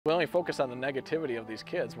We only focus on the negativity of these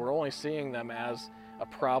kids. We're only seeing them as a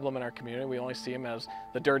problem in our community. We only see them as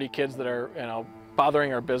the dirty kids that are,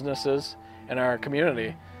 bothering our businesses and our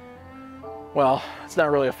community. Well, it's not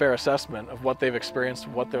really a fair assessment of what they've experienced,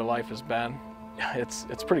 what their life has been.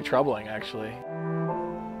 It's pretty troubling, actually.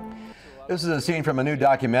 This is a scene from a new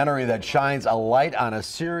documentary that shines a light on a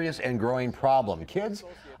serious and growing problem. Kids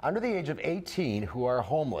under the age of 18 who are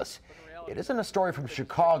homeless. It isn't a story from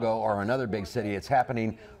Chicago or another big city. It's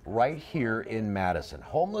happening right here in Madison.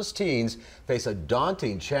 Homeless teens face a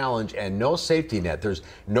daunting challenge and no safety net. There's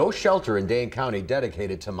no shelter in Dane County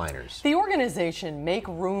dedicated to minors. The organization Make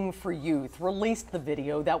Room for Youth released the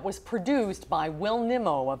video that was produced by Will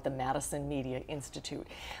Nimmo of the Madison Media Institute.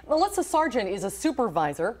 Melissa Sargent is a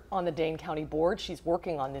supervisor on the Dane County Board. She's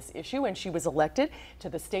working on this issue, and she was elected to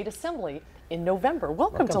the State Assembly in November.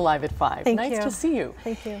 Welcome to Live at 5. Thank nice you. to see you.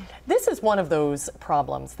 Thank you. This is one of those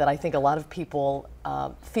problems that I think a lot of people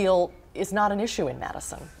feel is not an issue in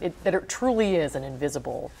Madison, that it truly is an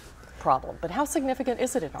invisible problem. But how significant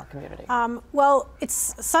is it in our community? Well,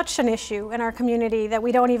 it's such an issue in our community that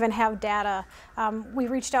we don't even have data. We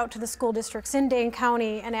reached out to the school districts in Dane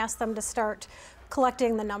County and asked them to start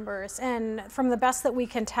collecting the numbers, and from the best that we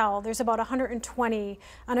can tell, there's about 120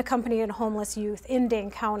 unaccompanied and homeless youth in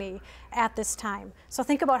Dane County at this time. So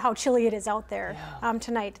think about how chilly it is out there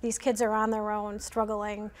tonight. These kids are on their own,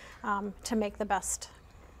 struggling to make the best.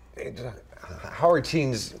 How are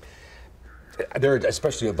teens, they're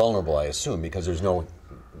especially vulnerable, I assume, because there's no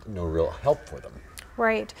real help for them.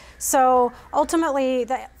 Right. So ultimately,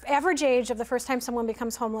 the average age of the first time someone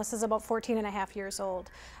becomes homeless is about 14.5 years old.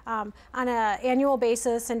 On an annual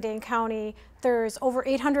basis in Dane County, there's over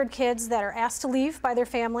 800 kids that are asked to leave by their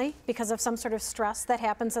family because of some sort of stress that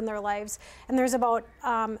happens in their lives. And there's about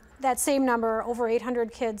that same number, over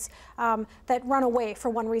 800 kids that run away for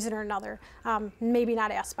one reason or another, maybe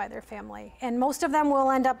not asked by their family. And most of them will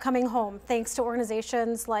end up coming home thanks to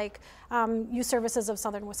organizations like Youth Services of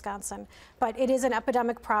Southern Wisconsin. But it is an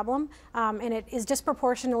epidemic problem, and it is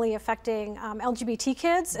disproportionately affecting LGBT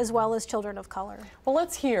kids as well as children of color. Well,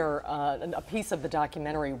 let's hear a piece of the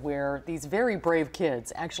documentary where these very brave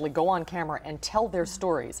kids actually go on camera and tell their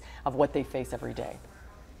stories of what they face every day.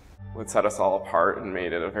 What set us all apart and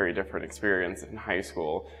made it a very different experience in high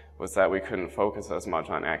school was that we couldn't focus as much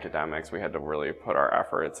on academics. We had to really put our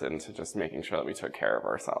efforts into just making sure that we took care of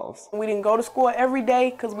ourselves. We didn't go to school every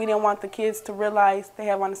day because we didn't want the kids to realize they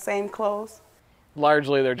have on the same clothes.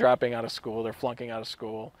 Largely, they're dropping out of school, they're flunking out of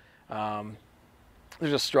school. They're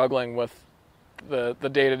just struggling with the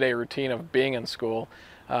day-to-day routine of being in school.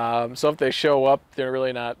 So if they show up, they're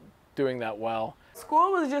really not doing that well.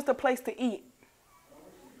 School was just a place to eat.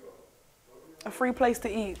 A free place to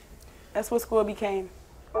eat. That's what school became.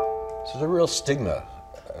 So there's a real stigma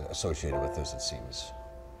associated with this, it seems.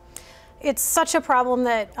 It's such a problem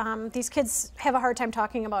that these kids have a hard time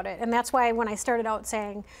talking about it. And that's why when I started out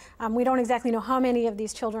saying we don't exactly know how many of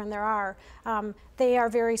these children there are, they are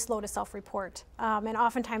very slow to self-report. And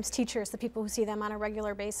oftentimes teachers, the people who see them on a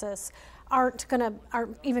regular basis, aren't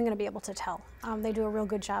even going to be able to tell. They do a real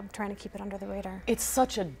good job trying to keep it under the radar. It's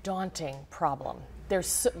such a daunting problem.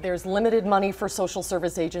 There's limited money for social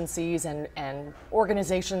service agencies, and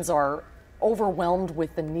organizations are overwhelmed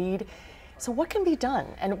with the need. So what can be done,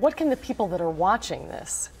 and what can the people that are watching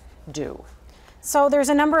this do? So there's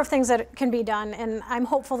a number of things that can be done, and I'm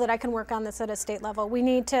hopeful that I can work on this at a state level. We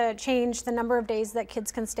need to change the number of days that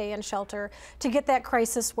kids can stay in shelter to get that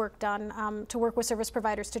crisis work done, to work with service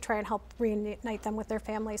providers to try and help reunite them with their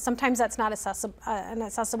families. Sometimes that's not an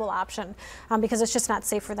accessible option because it's just not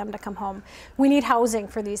safe for them to come home. We need housing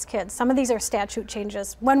for these kids. Some of these are statute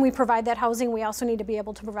changes. When we provide that housing, we also need to be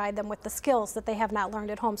able to provide them with the skills that they have not learned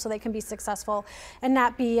at home so they can be successful and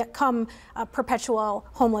not become a perpetual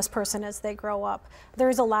homeless person as they grow up.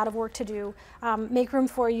 There's a lot of work to do. Make Room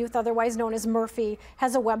for Youth, otherwise known as Murphy,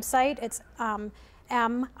 has a website. It's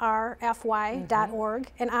mrfy.org,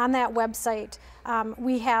 and on that website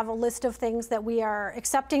we have a list of things that we are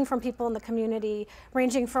accepting from people in the community,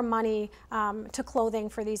 ranging from money to clothing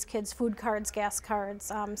for these kids, food cards, gas cards,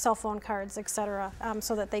 cell phone cards, etc.,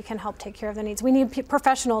 so that they can help take care of their needs. We need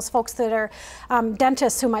professionals, folks that are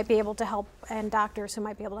dentists who might be able to help, and doctors who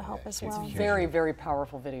might be able to help as well. It's a very, very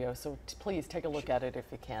powerful video, so please take a look at it if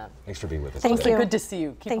you can. Thanks for being with us. Thank you. Good to see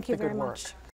you. Keep up the good work. Thank you very much.